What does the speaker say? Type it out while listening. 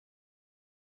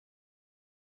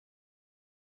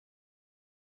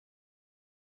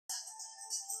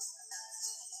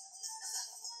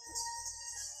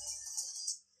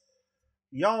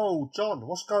Yo, John,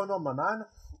 what's going on, my man?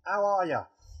 How are ya?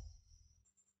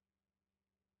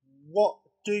 What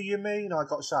do you mean I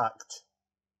got sacked?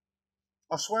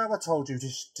 I swear I told you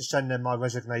to send them my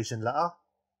resignation letter.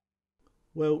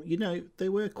 Well, they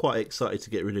were quite excited to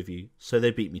get rid of you, so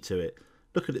they beat me to it.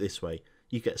 Look at it this way.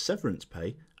 You get severance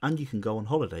pay, and you can go on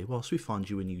holiday whilst we find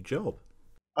you a new job.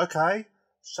 Okay,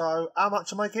 so how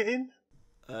much am I getting?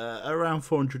 Around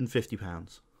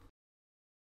 £450.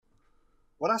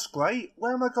 Well, that's great.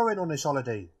 Where am I going on this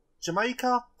holiday?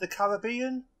 Jamaica? The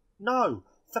Caribbean? No,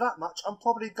 for that much I'm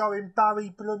probably going Barry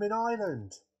Bloomin'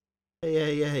 Island.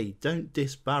 Hey, don't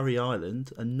diss Barry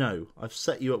Island, and no, I've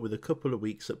set you up with a couple of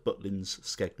weeks at Butlins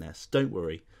Skegness, don't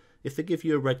worry. If they give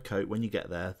you a red coat when you get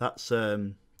there, that's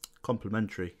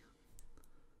complimentary.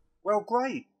 Well,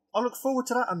 great. I look forward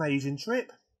to that amazing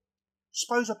trip.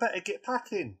 Suppose I better get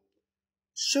packing.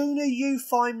 Sooner you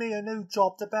find me a new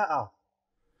job, the better.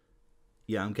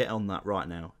 Yeah, I'm getting on that right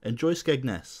now. Enjoy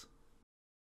Skegness.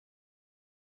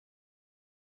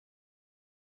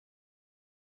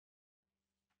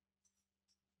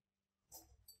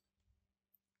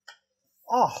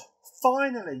 Oh,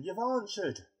 finally, you've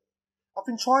answered. I've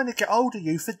been trying to get hold of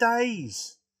you for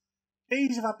days.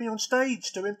 Bees have had me on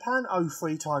stage doing panto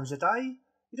 3 times a day.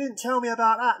 You didn't tell me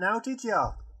about that now, did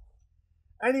ya?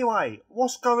 Anyway,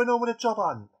 what's going on with the job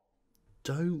hunt?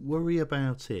 Don't worry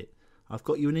about it. I've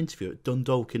got you an interview at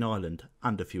Dundalkin Island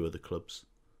and a few other clubs.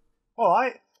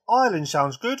 Alright, Ireland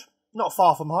sounds good. Not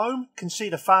far from home, can see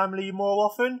the family more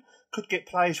often, could get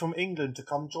players from England to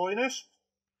come join us.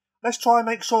 Let's try and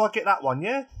make sure I get that one,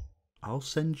 yeah? I'll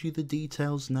send you the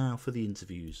details now for the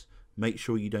interviews. Make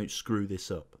sure you don't screw this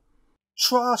up.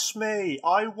 Trust me,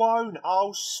 I won't.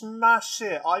 I'll smash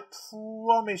it, I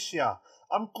promise ya.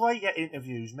 I'm great at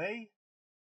interviews, me.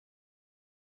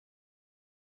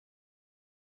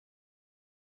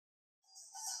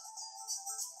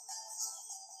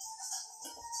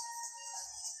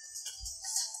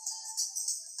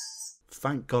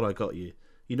 Thank God I got you.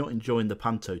 You're not enjoying the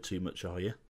panto too much, are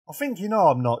you? I think you know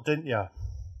I'm not, didn't ya?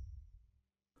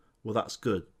 Well, that's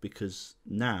good, because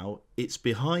now it's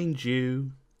behind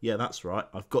you. Yeah, that's right.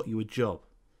 I've got you a job.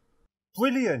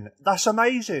 Brilliant, that's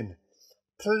amazing.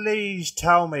 Please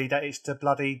tell me that it's the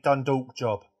bloody Dundalk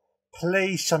job.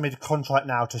 Please send me the contract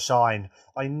now to sign.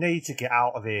 I need to get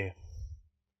out of here.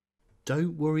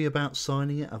 Don't worry about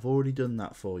signing it. I've already done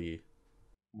that for you.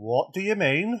 What do you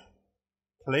mean?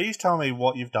 Please tell me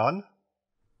what you've done.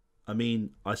 I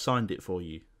mean, I signed it for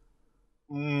you.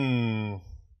 I'm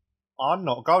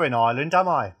not going Ireland, am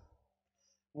I?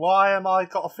 Why am I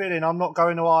got a feeling I'm not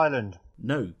going to Ireland?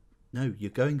 No, you're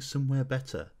going somewhere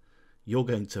better. You're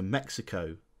going to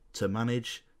Mexico to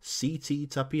manage CT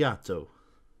Tapiato.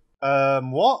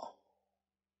 What?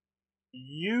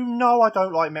 You know I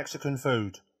don't like Mexican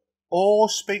food, or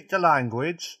speak the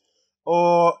language,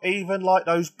 or even like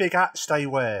those big hats they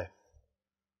wear.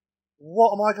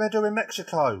 What am I going to do in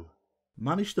Mexico?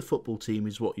 Manage the football team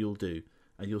is what you'll do,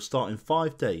 and you'll start in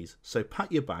 5 days, so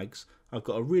pack your bags. I've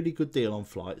got a really good deal on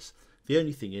flights. The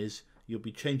only thing is, you'll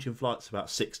be changing flights about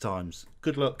 6 times.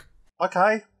 Good luck.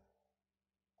 Okay,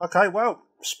 well,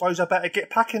 suppose I better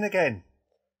get packing again.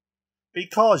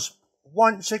 Because,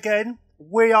 once again,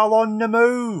 we are on the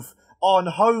move. On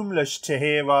Homeless to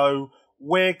Hero,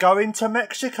 we're going to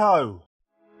Mexico.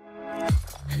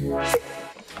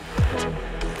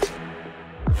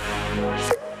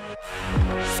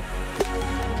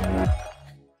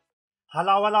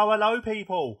 Hello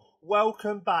people.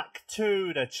 Welcome back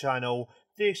to the channel.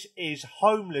 This is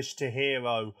Homeless to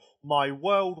Hero, my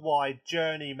worldwide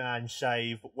journeyman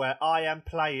save where I am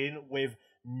playing with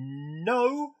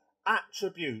no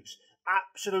attributes.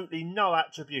 Absolutely no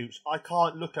attributes. I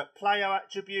can't look at player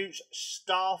attributes,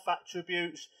 staff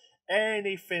attributes,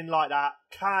 anything like that.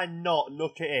 Cannot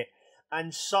look at it.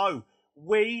 And so,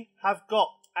 we have got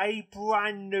a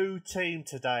brand new team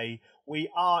today. We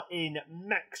are in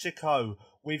Mexico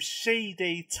with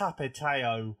CD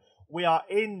Tapateo. We are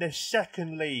in the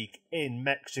second league in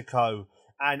Mexico.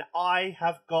 And I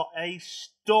have got a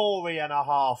story and a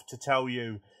half to tell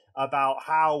you about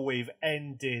how we've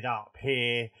ended up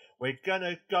here. We're going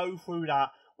to go through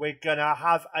that. We're going to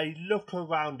have a look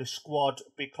around the squad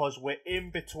because we're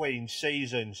in between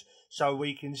seasons. So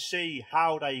we can see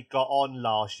how they got on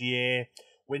last year.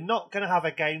 We're not going to have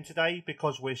a game today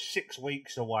because we're 6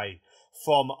 weeks away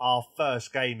from our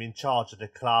first game in charge of the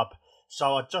club.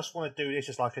 So I just want to do this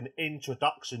as like an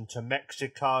introduction to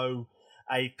Mexico,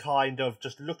 a kind of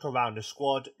just look around the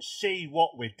squad, see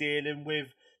what we're dealing with,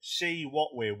 see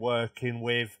what we're working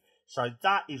with. So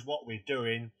that is what we're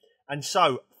doing. And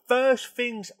so, first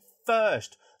things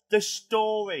first, the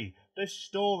story. the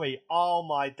story, oh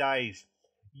my days.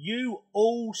 You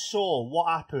all saw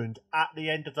what happened at the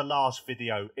end of the last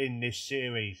video in this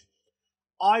series.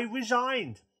 I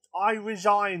resigned. I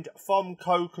resigned from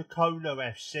Coca-Cola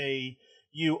FC.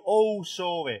 You all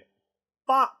saw it.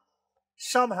 But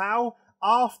somehow,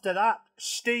 after that,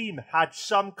 Steam had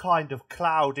some kind of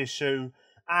cloud issue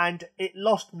and it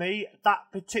lost me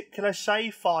that particular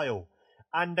save file.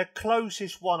 And the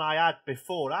closest one I had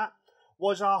before that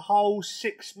was a whole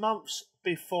 6 months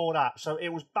before that. So it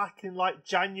was back in like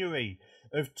January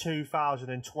of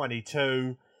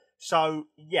 2022. So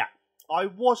yeah, I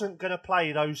wasn't going to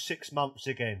play those 6 months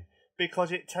again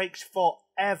because it takes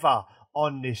forever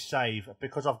on this save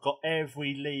because I've got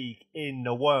every league in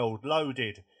the world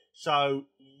loaded. So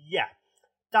yeah,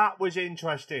 that was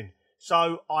interesting.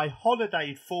 So I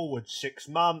holidayed forward 6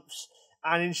 months,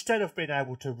 and instead of being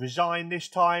able to resign this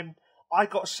time, I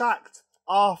got sacked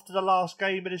after the last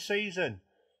game of the season.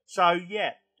 So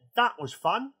yeah, that was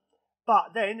fun.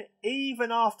 But then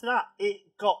even after that,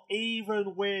 it got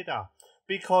even weirder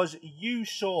because you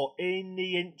saw in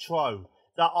the intro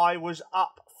that I was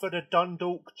up for the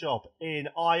Dundalk job in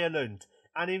Ireland.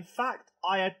 And in fact,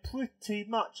 I had pretty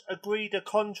much agreed a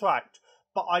contract,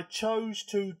 but I chose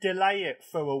to delay it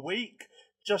for a week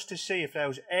just to see if there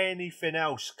was anything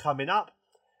else coming up.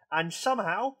 And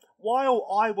somehow, while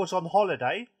I was on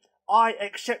holiday, I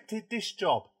accepted this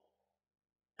job.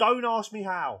 Don't ask me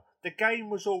how. The game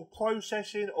was all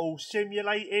processing, all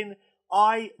simulating.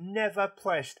 I never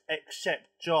pressed accept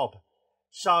job.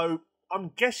 So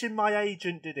I'm guessing my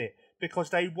agent did it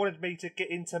because they wanted me to get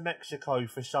into Mexico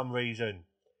for some reason.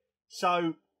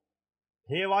 So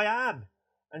here I am.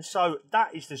 And so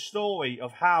that is the story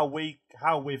of how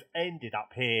we've ended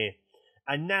up here.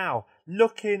 And now,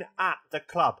 looking at the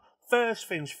club, first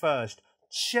things first,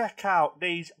 check out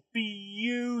these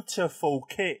beautiful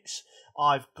kits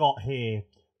I've got here.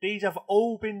 These have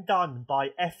all been done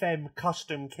by FM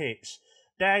Custom Kits.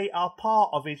 They are part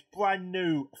of his brand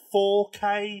new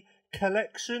 4K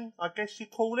collection, I guess you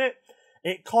call it.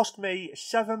 It cost me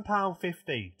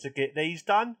 £7.50 to get these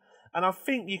done, and I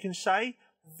think you can say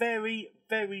very,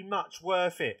 very much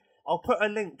worth it. I'll put a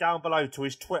link down below to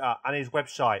his Twitter and his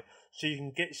website so you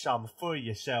can get some for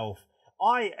yourself.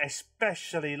 I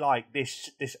especially like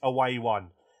this away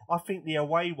one. I think the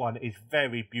away one is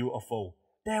very beautiful.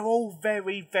 They're all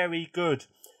very, very good.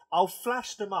 I'll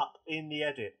flash them up in the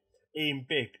edit in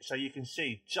big so you can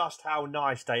see just how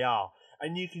nice they are.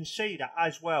 And you can see that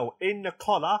as well in the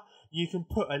collar you can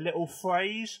put a little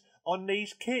phrase on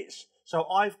these kits. So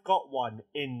I've got one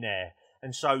in there.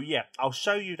 And so yeah, I'll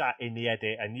show you that in the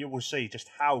edit and you will see just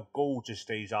how gorgeous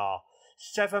these are.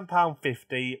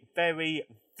 £7.50, very,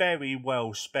 very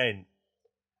well spent.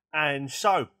 And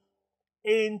so,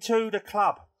 into the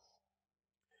club.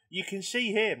 You can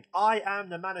see here, I am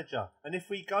the manager. And if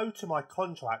we go to my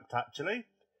contract actually,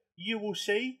 you will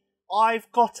see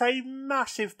I've got a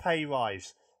massive pay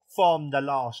rise from the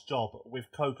last job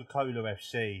with Coca-Cola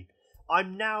FC.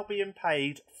 I'm now being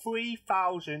paid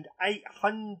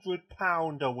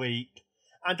 £3,800 a week.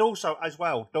 And also as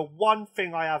well, the one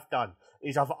thing I have done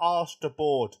is I've asked the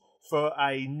board for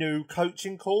a new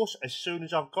coaching course as soon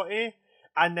as I've got here.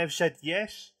 And they've said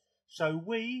yes. So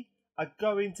we are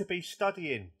going to be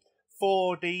studying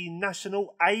for the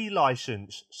National A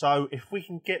licence. So if we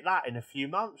can get that in a few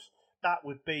months, that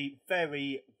would be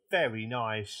very, very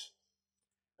nice.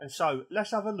 And so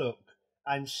let's have a look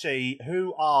and see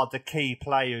who are the key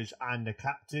players and the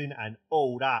captain and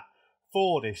all that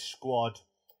for this squad.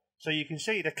 So you can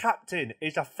see the captain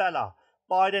is a fella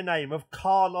by the name of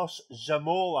Carlos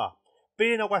Zamora.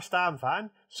 Being a West Ham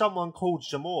fan, someone called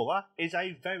Zamora is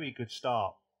a very good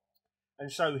start.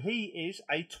 And so he is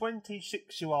a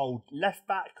 26-year-old left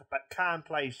back but can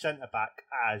play centre back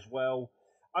as well.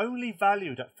 Only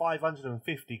valued at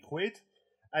 £550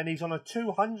 and he's on a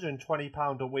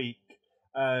 £220 a week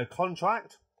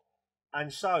contract.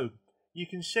 And so you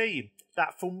can see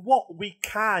that from what we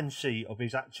can see of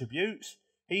his attributes,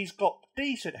 he's got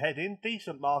decent heading,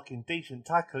 decent marking, decent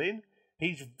tackling.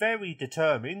 He's very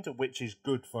determined, which is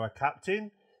good for a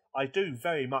captain. I do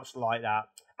very much like that.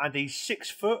 And he's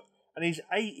 6 foot and he's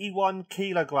 81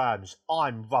 kilograms.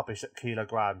 I'm rubbish at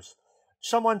kilograms.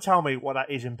 Someone tell me what that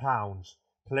is in pounds,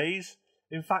 please.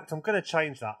 In fact, I'm going to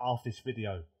change that after this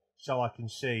video so I can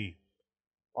see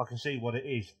what it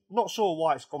is. Not sure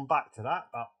why it's gone back to that,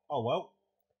 but oh well.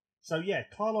 So yeah,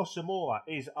 Carlos Zamora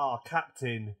is our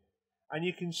captain. And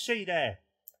you can see there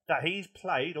that he's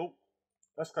played... Oh,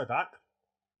 let's go back.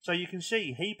 So you can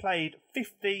see he played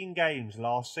 15 games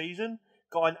last season.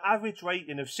 Got an average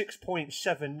rating of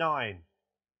 6.79.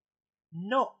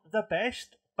 Not the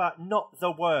best, but not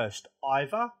the worst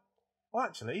either. Well,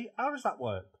 actually, how does that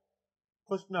work?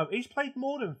 Because, no, he's played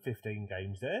more than 15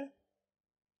 games there.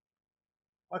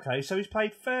 Okay, so he's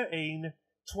played 13,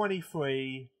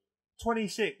 23,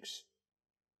 26,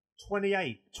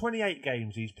 28. 28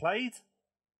 games he's played.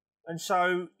 And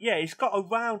so, yeah, he's got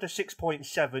around a 6.7,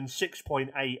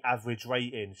 6.8 average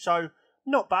rating. So,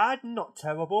 not bad, not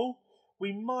terrible.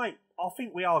 I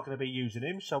think we are going to be using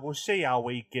him, so we'll see how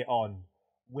we get on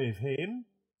with him.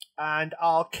 And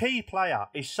our key player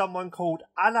is someone called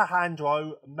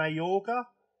Alejandro Mayorga.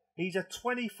 He's a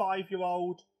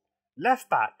 25-year-old left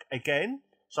back again.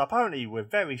 So apparently we're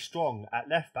very strong at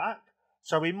left back.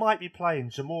 So we might be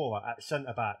playing Zamora at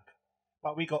centre back.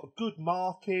 But we got good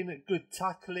marking, good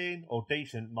tackling, or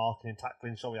decent marking and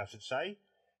tackling, sorry I should say.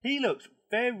 He looks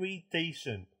very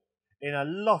decent in a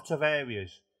lot of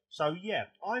areas. So yeah,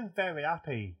 I'm very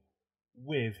happy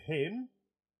with him.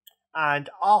 And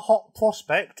our hot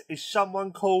prospect is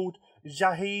someone called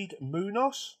Zahid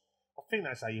Munoz. I think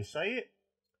that's how you say it.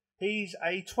 He's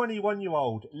a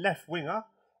 21-year-old left winger,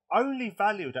 only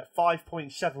valued at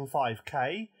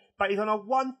 5.75k, but he's on a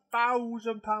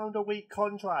 £1,000 a week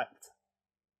contract.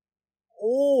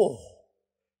 Oh,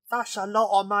 that's a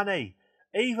lot of money.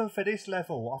 Even for this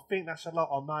level, I think that's a lot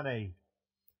of money.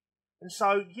 And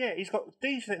so, yeah, he's got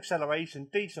decent acceleration,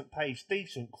 decent pace,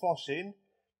 decent crossing,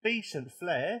 decent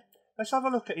flair. Let's have a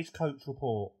look at his coach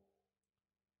report.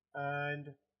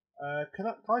 And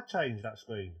can I change that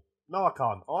screen? No, I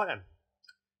can't. All right then.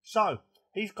 So,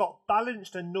 he's got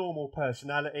balanced and normal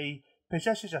personality,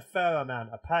 possesses a fair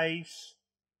amount of pace.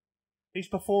 He's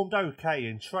performed okay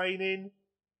in training.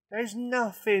 There's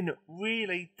nothing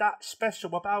really that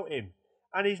special about him.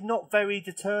 And he's not very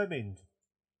determined.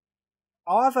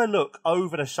 I'll have a look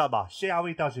over the summer, see how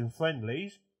he does in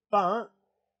friendlies, but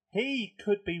he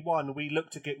could be one we look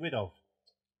to get rid of.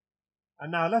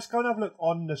 And now let's go and have a look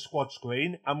on the squad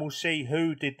screen and we'll see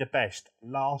who did the best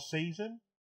last season.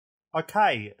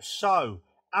 Okay, so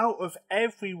out of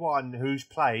everyone who's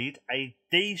played a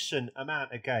decent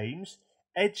amount of games,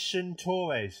 Edson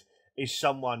Torres is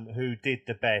someone who did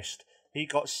the best. He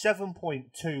got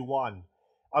 7.21.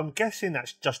 I'm guessing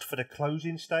that's just for the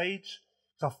closing stage.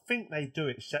 I think they do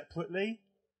it separately.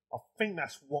 I think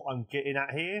that's what I'm getting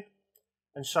at here.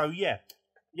 And so, yeah,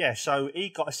 so he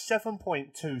got a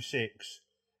 7.26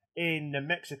 in the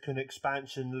Mexican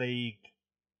Expansion League.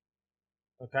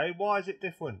 Okay, why is it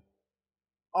different?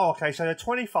 Oh, okay, so the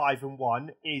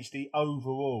 25-1 is the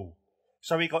overall.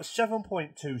 So he got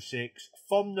 7.26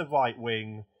 from the right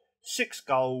wing, 6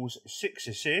 goals, 6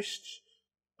 assists.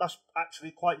 That's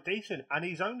actually quite decent, and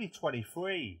he's only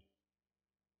 23.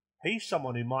 He's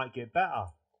someone who might get better.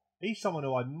 He's someone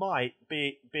who I might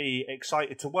be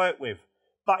excited to work with.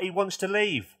 But he wants to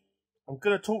leave. I'm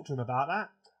going to talk to him about that.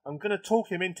 I'm going to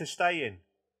talk him into staying.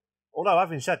 Although,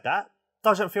 having said that,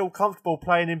 doesn't feel comfortable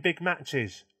playing in big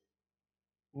matches.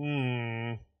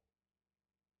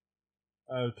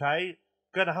 Okay.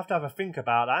 Going to have a think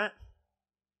about that.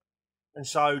 And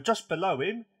so, just below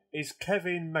him is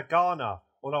Kevin Magana.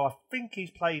 Although I think he's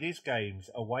played his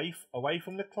games away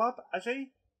from the club, has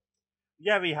he?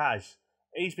 Yeah, he has.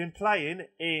 He's been playing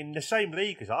in the same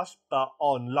league as us, but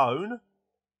on loan.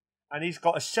 And he's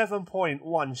got a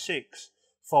 7.16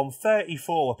 from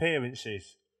 34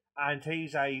 appearances. And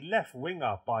he's a left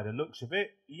winger by the looks of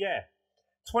it. Yeah.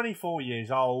 24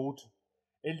 years old.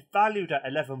 He's valued at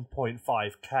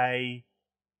 11.5k.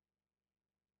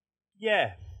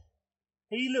 Yeah.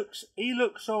 He looks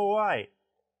alright.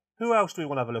 Who else do we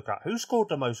want to have a look at? Who scored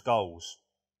the most goals?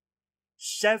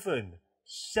 7.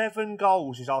 7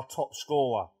 goals is our top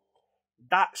scorer.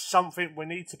 That's something we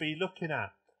need to be looking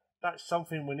at. That's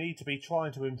something we need to be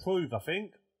trying to improve, I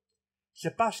think.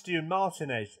 Sebastian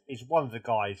Martinez is one of the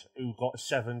guys who got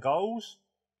 7 goals.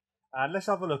 And let's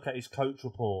have a look at his coach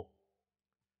report.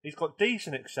 He's got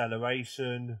decent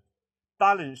acceleration,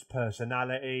 balanced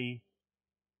personality.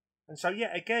 And so,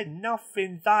 yeah, again,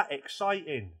 nothing that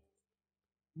exciting.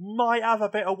 Might have a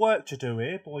bit of work to do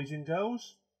here, boys and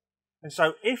girls. And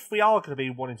so, if we are going to be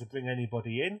wanting to bring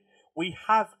anybody in, we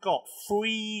have got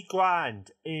 $3,000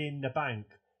 in the bank,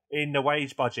 in the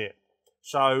wage budget.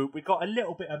 So, we've got a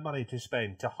little bit of money to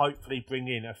spend to hopefully bring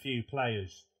in a few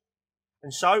players.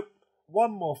 And so,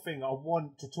 one more thing I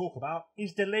want to talk about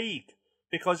is the league.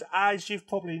 Because as you've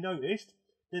probably noticed,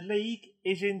 the league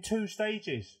is in 2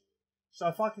 stages. So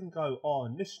if I can go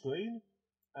on this screen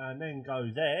and then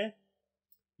go there,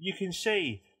 you can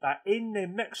see that in the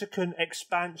Mexican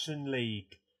Expansion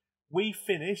League, we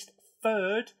finished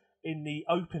 3rd in the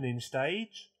opening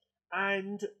stage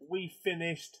and we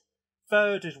finished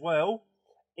 3rd as well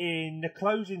in the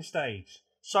closing stage.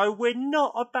 So we're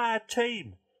not a bad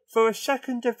team. For a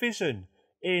second division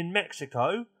in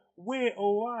Mexico, we're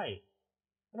alright.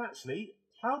 And actually,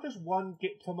 how does one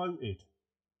get promoted?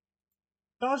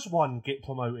 Does one get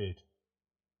promoted?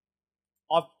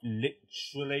 I've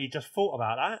literally just thought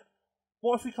about that.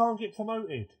 What if we can't get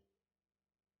promoted?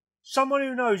 Someone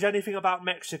who knows anything about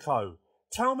Mexico,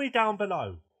 tell me down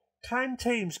below. Can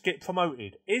teams get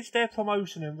promoted? Is there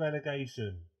promotion and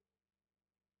relegation?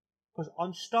 Because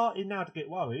I'm starting now to get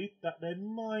worried that there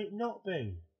might not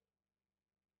be.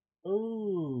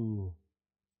 Ooh.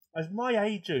 Has my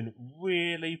agent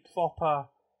really proper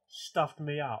stuffed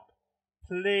me up?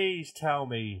 Please tell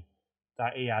me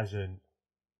that he hasn't.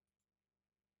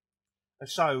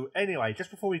 So, anyway,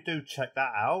 just before we do check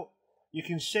that out, you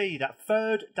can see that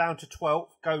 3rd down to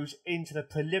 12th goes into the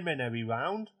preliminary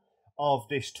round of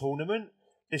this tournament.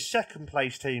 The 2nd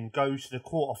place team goes to the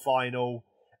quarter-final,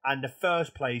 and the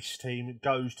 1st place team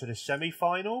goes to the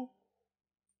semi-final.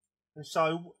 And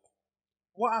so,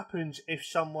 what happens if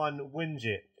someone wins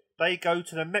it? They go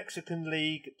to the Mexican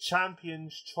League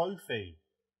Champions Trophy.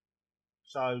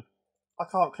 So, I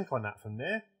can't click on that from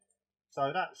there.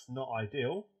 So, that's not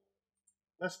ideal.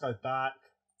 Let's go back.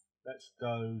 Let's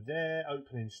go there.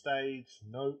 Opening stage.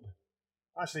 Nope.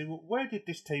 Actually, where did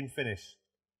this team finish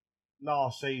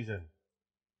last season?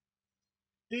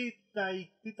 Did they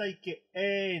get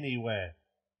anywhere?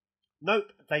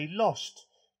 Nope. They lost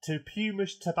to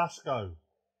Pumas Tabasco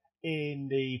in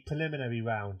the preliminary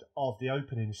round of the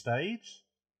opening stage.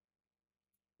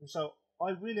 And so I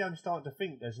really am starting to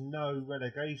think there's no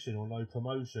relegation or no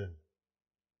promotion.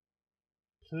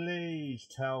 Please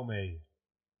tell me.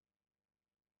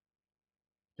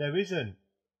 There isn't.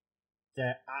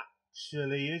 There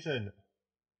actually isn't.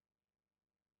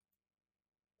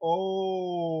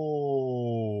 Oh.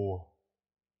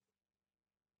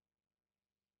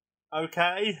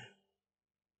 Okay.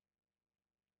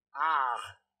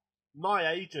 My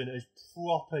agent has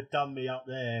proper done me up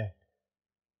there.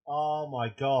 Oh my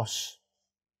gosh.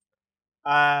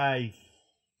 Ay.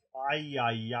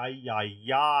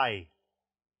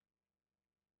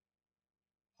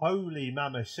 Holy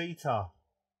mamacita.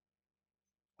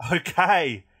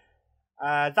 Okay.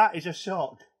 That is a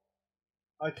shock.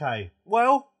 Okay.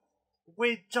 Well,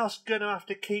 we're just going to have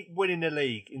to keep winning the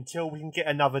league until we can get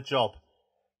another job.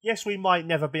 Yes, we might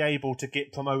never be able to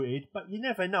get promoted, but you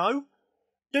never know.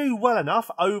 Do well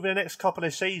enough over the next couple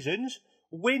of seasons,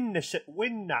 win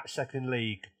that 2nd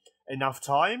league enough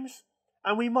times,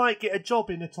 and we might get a job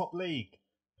in the top league.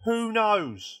 Who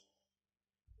knows?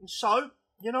 And so,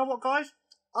 you know what, guys?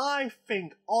 I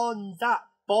think on that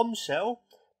bombshell,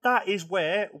 that is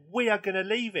where we are going to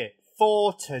leave it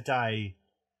for today.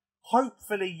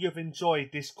 Hopefully you've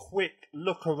enjoyed this quick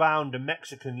look around the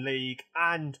Mexican League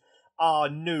and our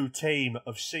new team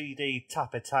of CD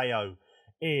Tapateo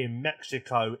in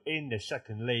Mexico in the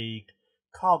 2nd league.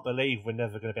 Can't believe we're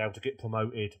never going to be able to get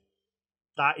promoted.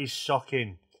 That is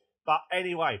shocking. But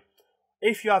anyway,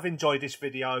 if you have enjoyed this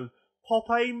video, pop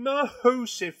a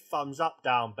massive thumbs up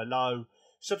down below.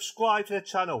 Subscribe to the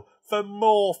channel for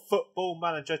more Football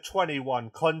Manager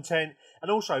 21 content. And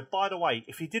also, by the way,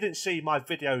 if you didn't see my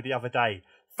video the other day,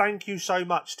 thank you so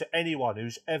much to anyone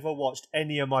who's ever watched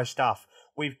any of my stuff.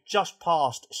 We've just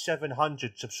passed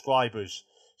 700 subscribers.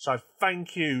 So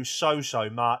thank you so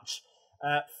much.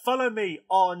 Follow me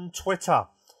on Twitter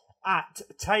at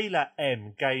Taylor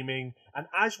M Gaming. And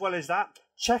as well as that,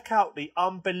 check out the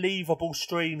Unbelievable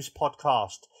Streams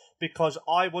podcast, because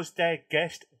I was their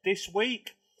guest this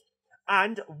week.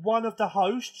 And one of the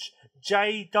hosts,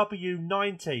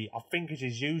 JW90, I think is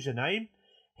his username,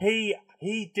 he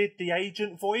did the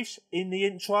agent voice in the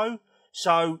intro.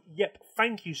 So, yep,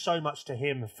 thank you so much to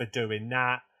him for doing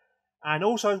that. And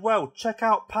also as well, check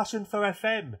out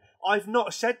Passion4FM. I've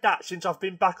not said that since I've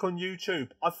been back on YouTube.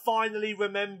 I finally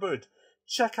remembered.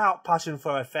 Check out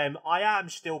Passion4FM. I am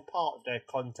still part of their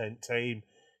content team.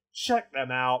 Check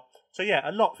them out. So yeah,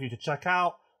 a lot for you to check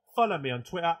out. Follow me on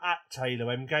Twitter at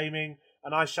Taylor M Gaming.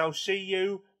 And I shall see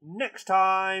you next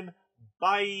time.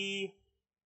 Bye.